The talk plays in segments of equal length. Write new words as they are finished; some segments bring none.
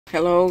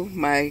Hello,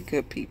 my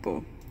good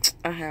people.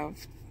 I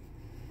have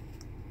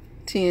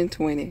 $10,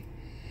 $20,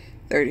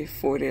 $30,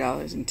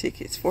 $40 in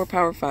tickets. 4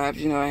 Power 5s.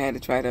 You know I had to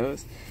try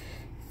those.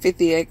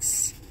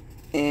 50X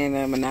and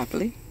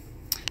Monopoly.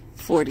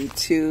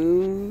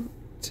 42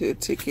 to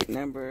ticket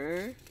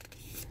number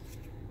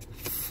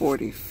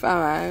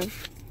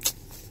 45.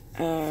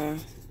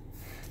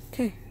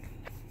 Okay.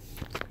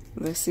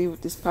 Let's see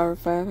what this Power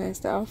 5 has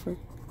to offer.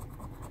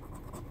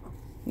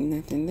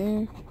 Nothing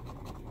there.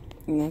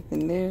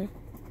 Nothing there.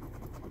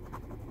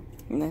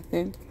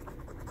 Nothing.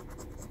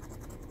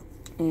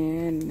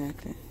 And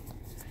nothing.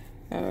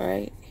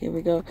 Alright, here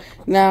we go.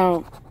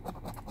 Now,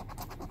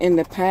 in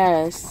the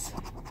past,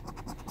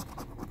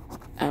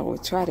 I will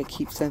try to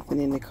keep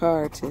something in the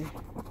car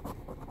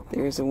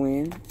there's a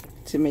win,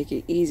 to make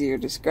it easier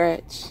to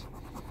scratch.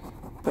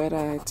 But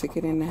I took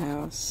it in the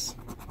house.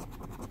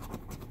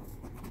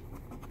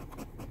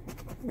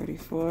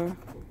 34,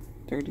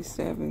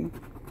 37,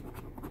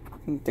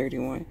 and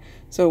 31.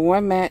 So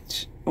one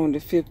match on the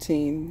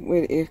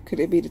 15. Could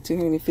it be the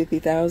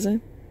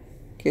 250,000?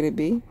 Could it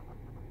be?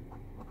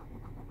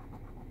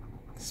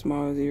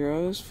 Small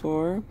zeros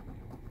for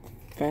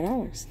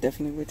 $5.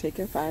 Definitely would take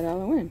a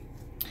 $5 win.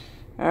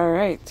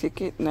 Alright,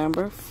 ticket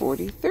number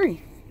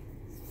 43.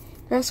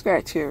 Let's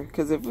scratch here,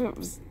 because if it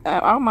was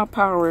all my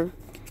power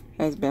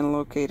has been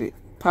located,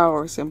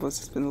 power symbols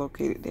has been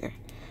located there.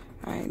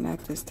 Alright,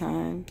 not this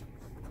time.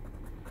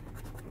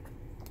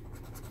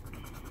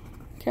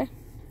 Okay.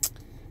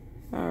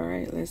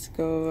 Alright, let's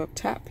go up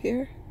top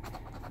here.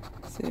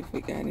 See if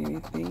we got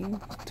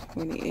anything.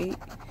 28,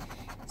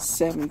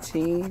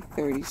 17,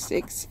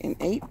 36, and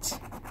 8.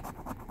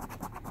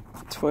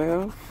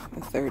 12,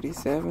 a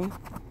 37,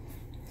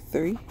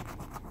 3,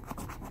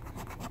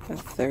 a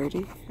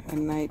 30, a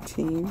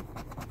 19,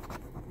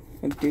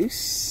 a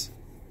deuce,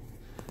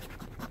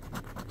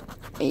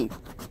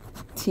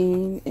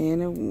 18,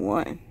 and a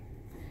 1.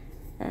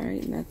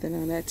 Alright, nothing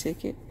on that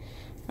ticket.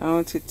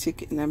 On to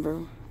ticket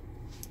number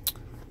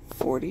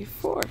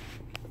 44.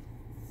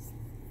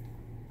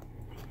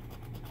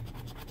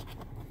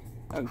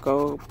 A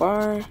gold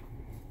bar,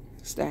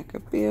 stack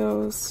of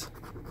bills,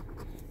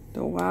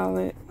 the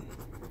wallet,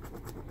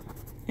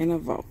 and a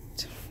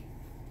vault.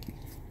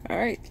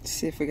 Alright, let's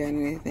see if we got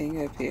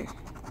anything up here.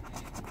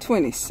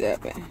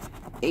 27,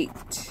 8.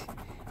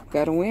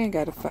 Got a win,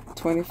 got a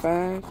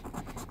 25,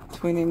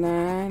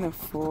 29, a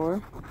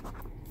 4,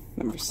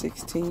 number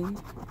 16,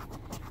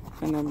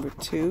 a number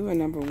 2, a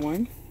number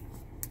 1,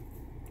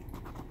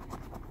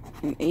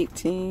 an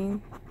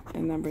 18, a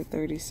number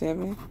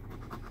 37,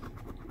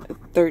 a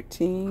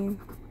 13,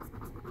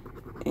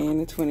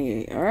 and a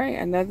 28. Alright,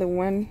 another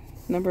one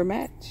number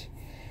match.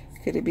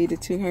 Could it be the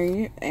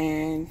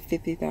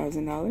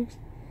 $250,000?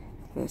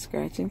 Let's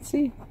scratch and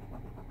see.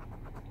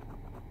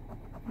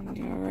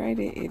 Alright,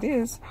 it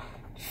is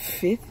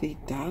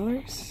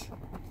 $50.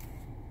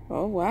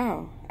 Oh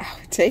wow, I'll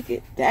take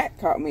it. That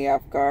caught me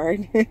off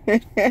guard.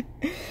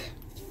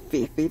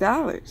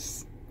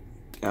 $50.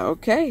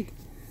 Okay,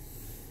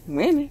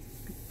 winning.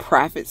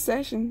 Profit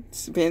session.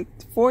 Spent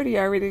 40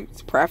 already,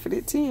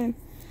 profited 10.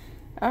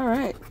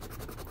 Alright,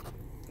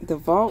 the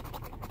vault,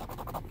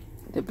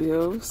 the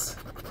bills,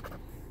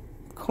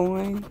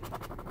 coin,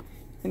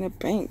 and a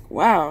bank.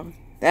 Wow,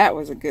 that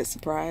was a good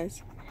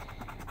surprise.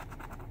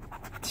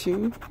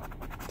 2,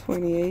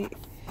 28,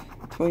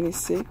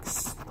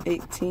 26,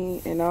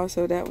 18, and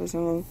also that was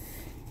on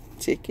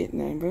ticket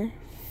number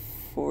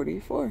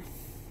 44.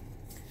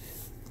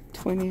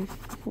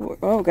 24.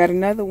 Oh, got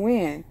another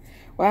win.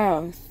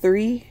 Wow,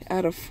 3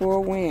 out of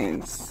 4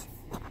 wins.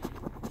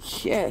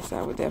 Yes,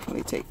 I would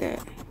definitely take that.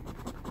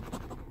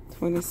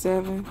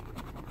 27,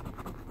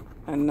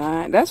 a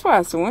 9. That's why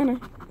it's a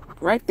winner.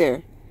 Right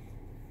there.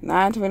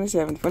 9,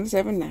 27,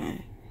 27,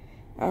 9.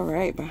 All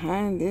right,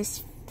 behind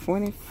this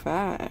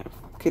 25.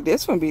 Could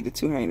this one be the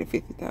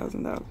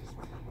 $250,000?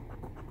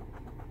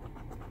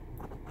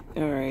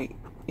 All right,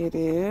 it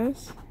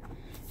is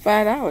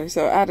 $5.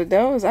 So out of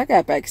those, I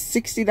got back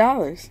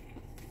 $60.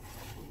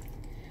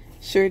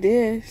 Sure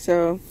did.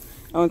 So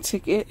on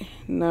ticket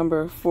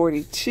number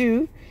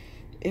 42,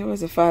 it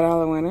was a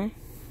 $5 winner.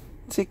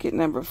 Ticket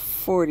number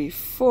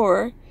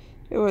 44,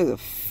 it was a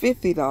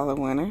 $50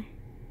 winner.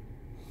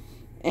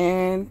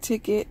 And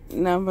ticket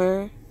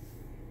number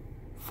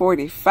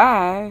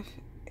 45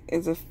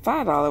 is a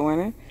 $5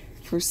 winner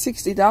for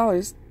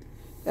 $60.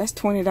 That's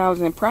 $20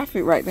 in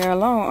profit right there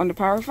alone on the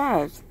Power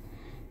 5s.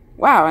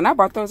 Wow, and I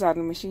bought those out of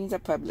the machines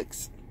at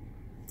Publix.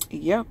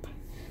 Yep.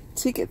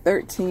 Ticket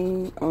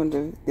 13 on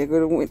the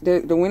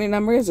winning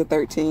number is a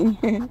 13.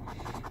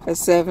 A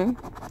 7,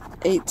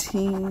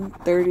 18,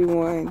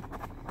 31,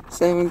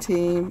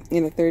 17,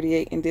 and a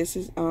 38. And this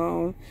is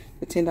on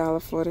the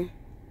 $10 for the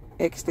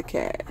extra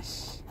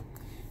cash.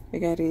 We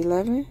got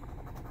 11,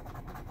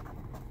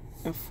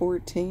 a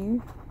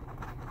 14,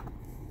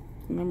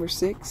 number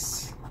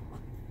 6,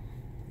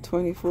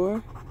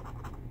 24,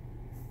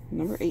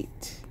 number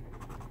 8,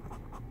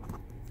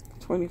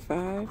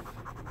 25,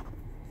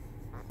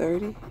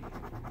 30,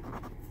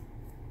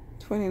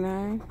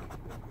 29,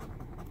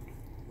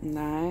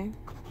 9,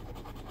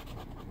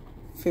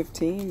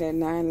 15. That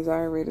 9 is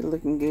already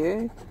looking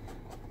good.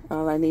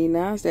 All I need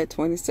now is that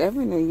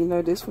 27, and you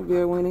know this will be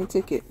a winning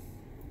ticket.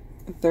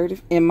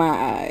 30 in my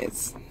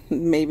eyes.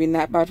 Maybe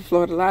not by the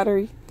Florida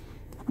lottery,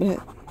 but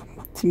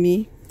to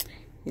me,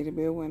 it'll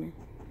be a winner.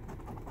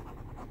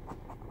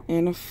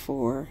 And a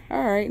 4.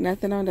 Alright,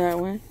 nothing on that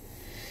one.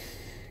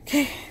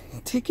 Okay,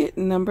 ticket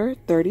number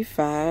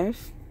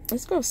 35.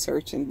 Let's go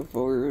searching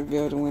before we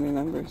reveal the winning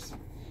numbers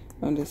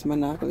on this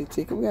Monopoly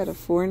ticket. We got a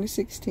 4 and a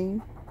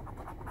 16,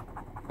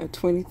 a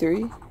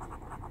 23,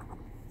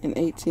 an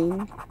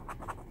 18,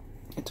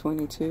 a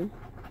 22,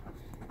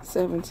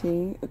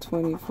 17, a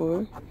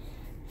 24,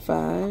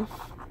 5,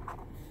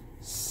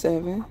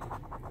 7,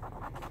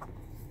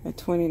 a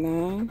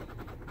 29,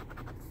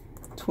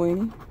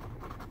 20,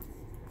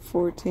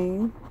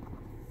 14,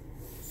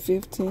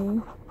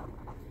 15,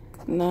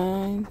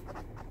 9,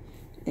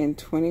 and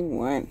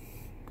 21.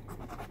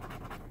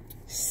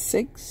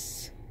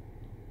 6,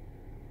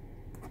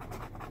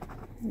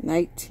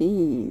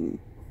 19.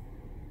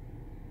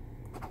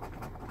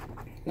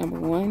 Number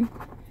 1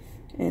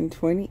 and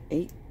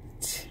 28.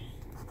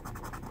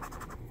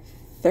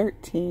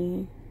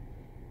 13.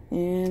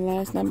 And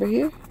last number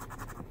here.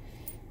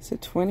 It's a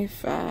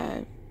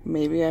 25.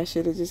 Maybe I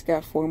should have just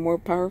got 4 more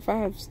Power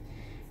 5s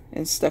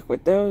and stuck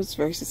with those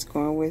versus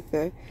going with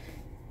the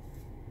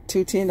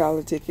 2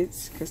 $10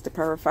 tickets, because the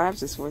Power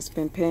 5s is what's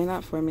been paying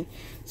out for me.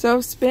 So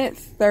spent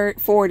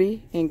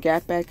 40 and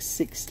got back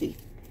 60.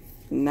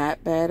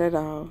 Not bad at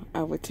all.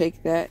 I would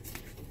take that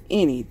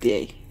any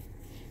day.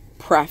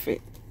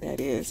 Profit, that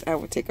is. I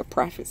would take a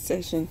profit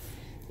session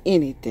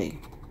any day.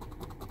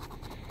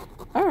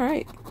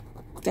 Alright.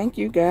 Thank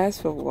you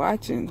guys for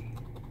watching.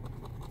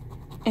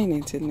 And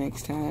until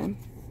next time,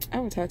 I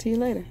will talk to you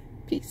later.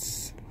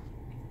 Peace.